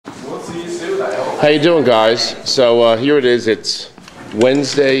See you soon, I hope. How you doing, guys? So here it is. It's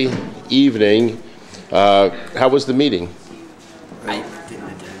Wednesday evening. How was the meeting? I didn't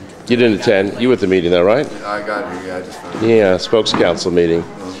attend. You didn't attend. You were at the meeting, though, right? I got here, yeah, I just found it. Yeah, spokes council meeting.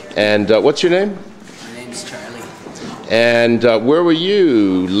 And what's your name? My name's Charlie. And where were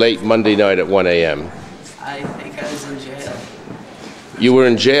you late Monday night at 1 a.m.? I think I was in jail. You were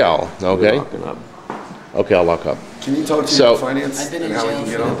in jail. Okay. Okay, I'll lock up. Can you talk to So- your finance I've been in and how we jail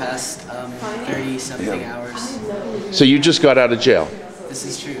can for get the on? past 30-something hours. So you just got out of jail. This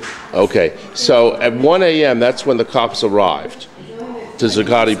is true. Okay. So at 1 a.m., that's when the cops arrived to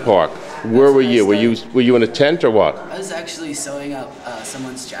Zuccotti Park. Where were you? Were you in a tent or what? I was actually sewing up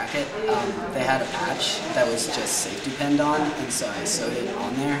someone's jacket. They had a patch that was just safety pinned on, and so I sewed it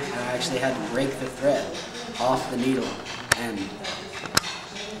on there, and I actually had to break the thread off the needle and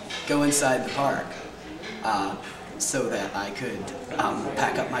go inside the park so that I could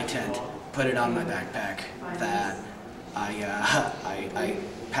pack up my tent, put it on my backpack that I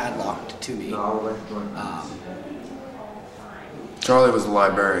padlocked to me. Charlie was the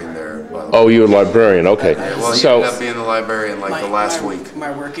librarian there, by the way. Oh, you were a librarian. Okay. Yeah, well, he So ended up being the librarian like the last week. My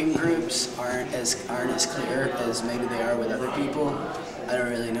working groups aren't as clear as maybe they are with other people. I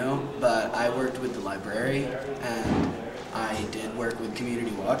don't really know, but I worked with the library, and I did work with Community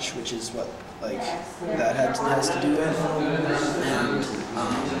Watch, which is what that has to do with, and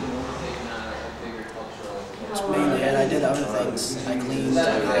that's mainly it. I did other things. I cleaned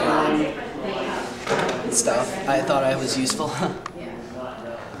and stuff. I thought I was useful.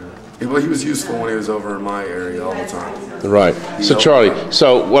 Yeah, well, he was useful when he was over in my area all the time. right. So Charlie,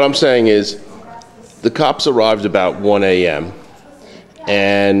 so what I'm saying is, the cops arrived about 1 a.m.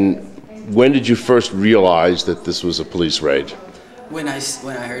 And when did you first realize that this was a police raid? When I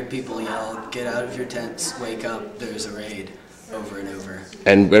heard people yell, "Get out of your tents! Wake up! There's a raid!" over and over.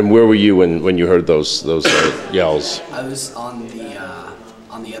 And where were you when you heard those yells? I was on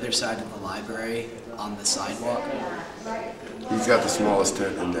the other side of the library, on the sidewalk. He's got the smallest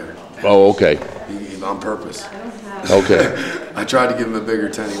tent in there. Oh, okay. On purpose. Okay. I tried to give him a bigger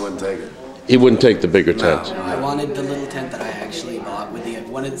tent, he wouldn't take it. He wouldn't take the bigger tent. I wanted the little tent that I actually bought with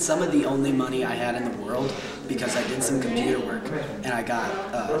wanted some of the only money I had in the world, because I did some computer work, and I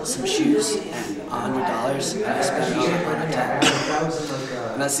got some shoes and $100, and I spent it on a tent.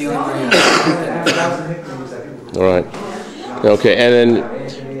 And that's the only money I had. All right. Okay, and then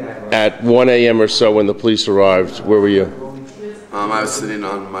at 1 a.m. or so when the police arrived, where were you? I was sitting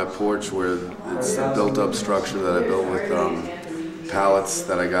on my porch where it's a built-up structure that I built with pallets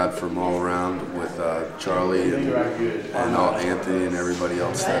that I got from all around with Charlie and Anthony and everybody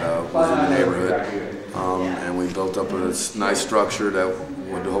else that was in the neighborhood. And we built up a nice structure that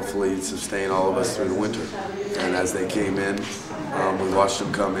would hopefully sustain all of us through the winter. And as they came in, we watched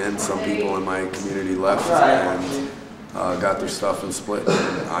them come in. Some people in my community left and got their stuff and split.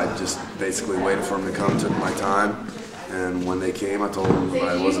 And I just basically waited for them to come, took my time. And when they came, I told them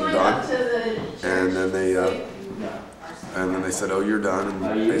I wasn't done. And then they said, "Oh, you're done,"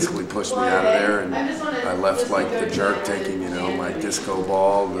 and basically pushed me out of there. And I left like the jerk, taking my disco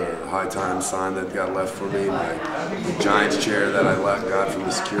ball, the high time sign that got left for me, my Giants chair that I got from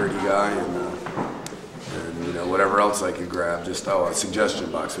the security guy, and whatever else I could grab. Just a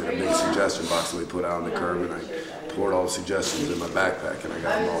suggestion box. We had a big suggestion box that we put out on the curb, and I poured all the suggestions in my backpack, and I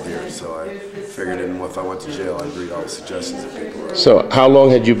got them all here. So I figured if I went to jail, I'd read all the suggestions that people wrote. So how long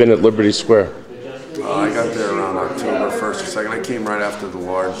had you been at Liberty Square? I got there around October 1st or 2nd. I came right after the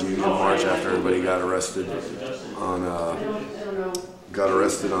large union march, after everybody got arrested on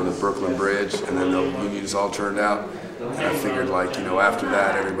the Brooklyn Bridge, and then the unions all turned out. And I figured, after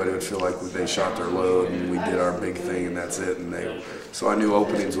that, everybody would feel like they shot their load, and we did our big thing, and that's it. So I knew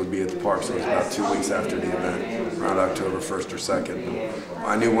openings would be at the park, so it was about 2 weeks after the event, around October 1st or 2nd.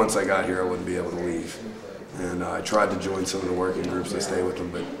 I knew once I got here, I wouldn't be able to leave. And I tried to join some of the working groups to stay with them,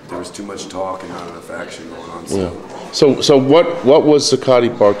 but there was too much talk and not enough action going on. So what was Zuccotti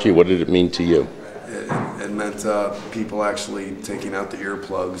Park to you? What did it mean to you? It meant people actually taking out the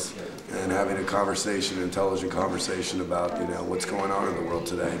earplugs and having a conversation, an intelligent conversation about what's going on in the world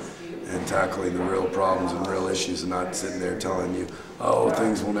today, and tackling the real problems and real issues, and not sitting there telling you, "Oh,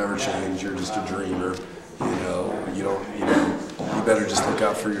 things will never change. You're just a dreamer. You better just look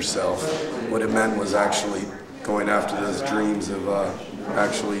out for yourself." What it meant was actually going after those dreams of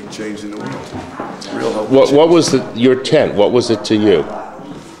actually changing the world. Real hope. What was your tent? What was it to you?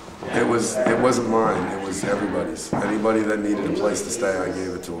 It wasn't mine. It was everybody's. Anybody that needed a place to stay, I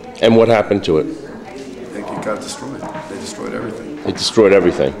gave it to them. And what happened to it? They could got destroyed. They destroyed everything. It destroyed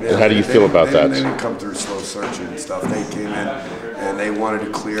everything. Yeah, And how do you feel about that? They didn't come through slow searching and stuff. They came in and they wanted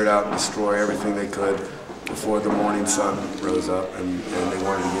to clear it out and destroy everything they could before the morning sun rose up, and they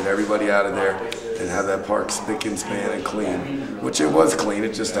wanted to get everybody out of there and have that park spick and span and clean, which it was clean.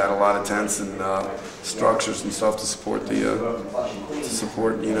 It just had a lot of tents and structures and stuff to support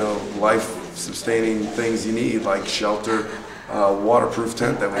life-sustaining things you need, like shelter, waterproof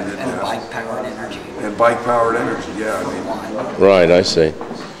tent that we didn't have. And bike-powered energy. And bike-powered energy, yeah. I mean, Right, I see.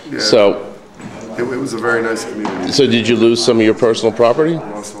 yeah, So, it was a very nice community. so did you lose some of your personal property?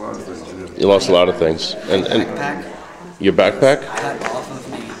 Lost a lot of things. Yeah. You lost a lot of things. And Backpack your backpack? cut off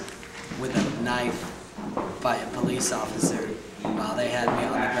of me with a knife by a police officer while they had me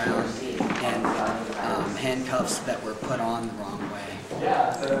on the ground, and handcuffs that were put on the wrong way.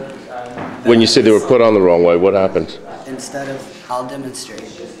 When you say they were put on the wrong way, what happened? I'll demonstrate.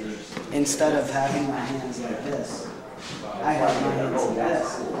 Instead of having my hands like this, I had my hands like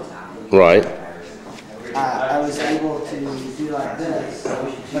this. Right. I was able to do like this,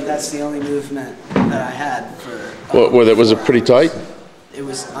 but that's the only movement that I had for. Was it pretty tight? It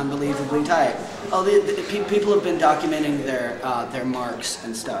was unbelievably tight. Oh, people have been documenting their marks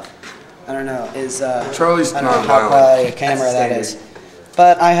and stuff. I don't know. Charlie's I don't know nonviolent. how quality a camera that is,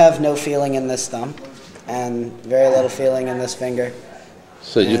 but I have no feeling in this thumb, and very little feeling in this finger.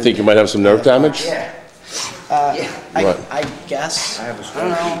 So you think you might have some nerve damage? Yeah. Right. I guess. I don't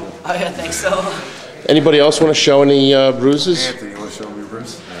know. I think so. Anybody else want to show any bruises? Anthony, you want to show me,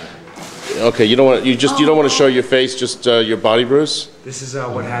 Bruce? Okay, you don't want to show your face, just your body, Bruce? This is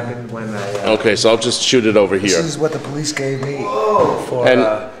what happened when I... Okay, so I'll just shoot it over This here. is what the police gave me for...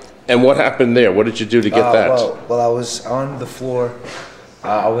 And what happened there? What did you do to get that? Well, I was on the floor.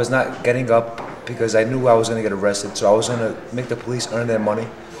 I was not getting up because I knew I was going to get arrested, so I was going to make the police earn their money.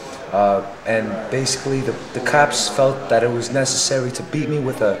 And basically, the cops felt that it was necessary to beat me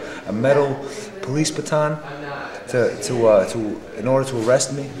with a metal police baton in order to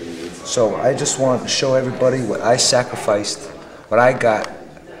arrest me. So I just want to show everybody what I sacrificed, what I got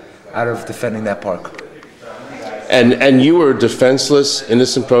out of defending that park. And you were defenseless,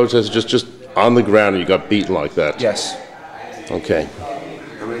 innocent protester, just on the ground, and you got beaten like that? Yes. Okay.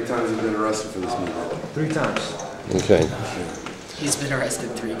 How many times have you been arrested for this movement? 3 times. Okay. He's been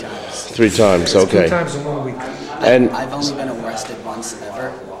arrested 3 times. 3 times, okay. 3 times in 1 week. And I've only been arrested once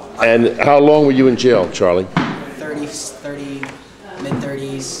ever. and how long were you in jail, Charlie? 30,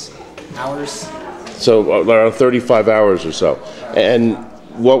 mid-30s hours. So around 35 hours or so. And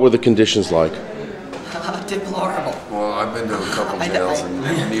what were the conditions like? Deplorable. Well, I've been to a couple jails,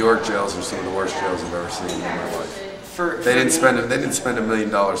 and New York jails are some of the worst jails I've ever seen in my life. They didn't spend $1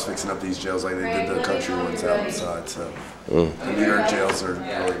 million fixing up these jails like they did the country ones outside. So the New York jails are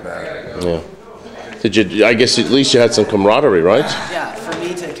really bad. Yeah. Did you? I guess at least you had some camaraderie, right? Yeah, for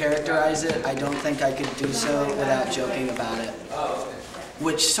me to characterize it, I don't think I could do so without joking about it.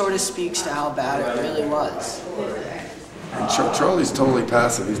 Which sort of speaks to how bad it really was. And Charlie's totally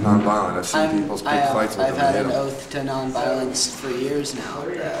passive. He's nonviolent. I've seen people pick fights with him. I've had an oath to nonviolence for years now.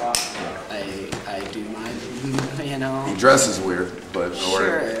 I do my, you know. He dresses weird, but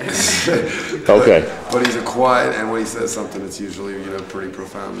Sure. Okay. But he's a quiet, and when he says something, it's usually pretty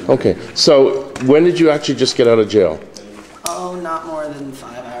profound. Okay. So when did you actually just get out of jail? Oh, not more than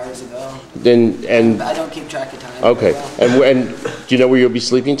 5 hours ago. And I don't keep track of time. okay. Well. And do you know where you'll be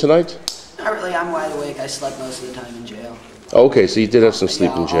sleeping tonight? Not really. I'm wide awake. I slept most of the time in jail. Okay, so you did have some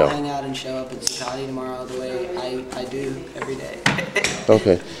sleep in I'll jail. hang out and show up at Zuccotti tomorrow the way I do every day.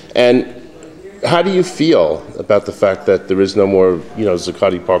 Okay. And how do you feel about the fact that there is no more,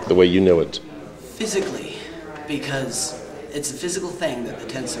 Zuccotti Park the way you knew it? Physically, because it's a physical thing that the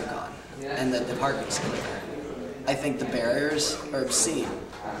tents are gone and that the park is clear. I think the barriers are obscene.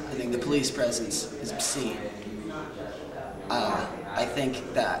 I think the police presence is obscene. I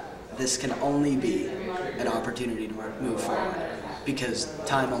think that this can only be an opportunity to move forward because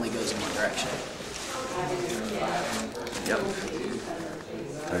time only goes in one direction. Yep.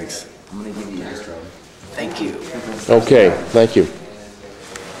 Thanks. Thank you. Okay, thank you.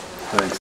 Thanks.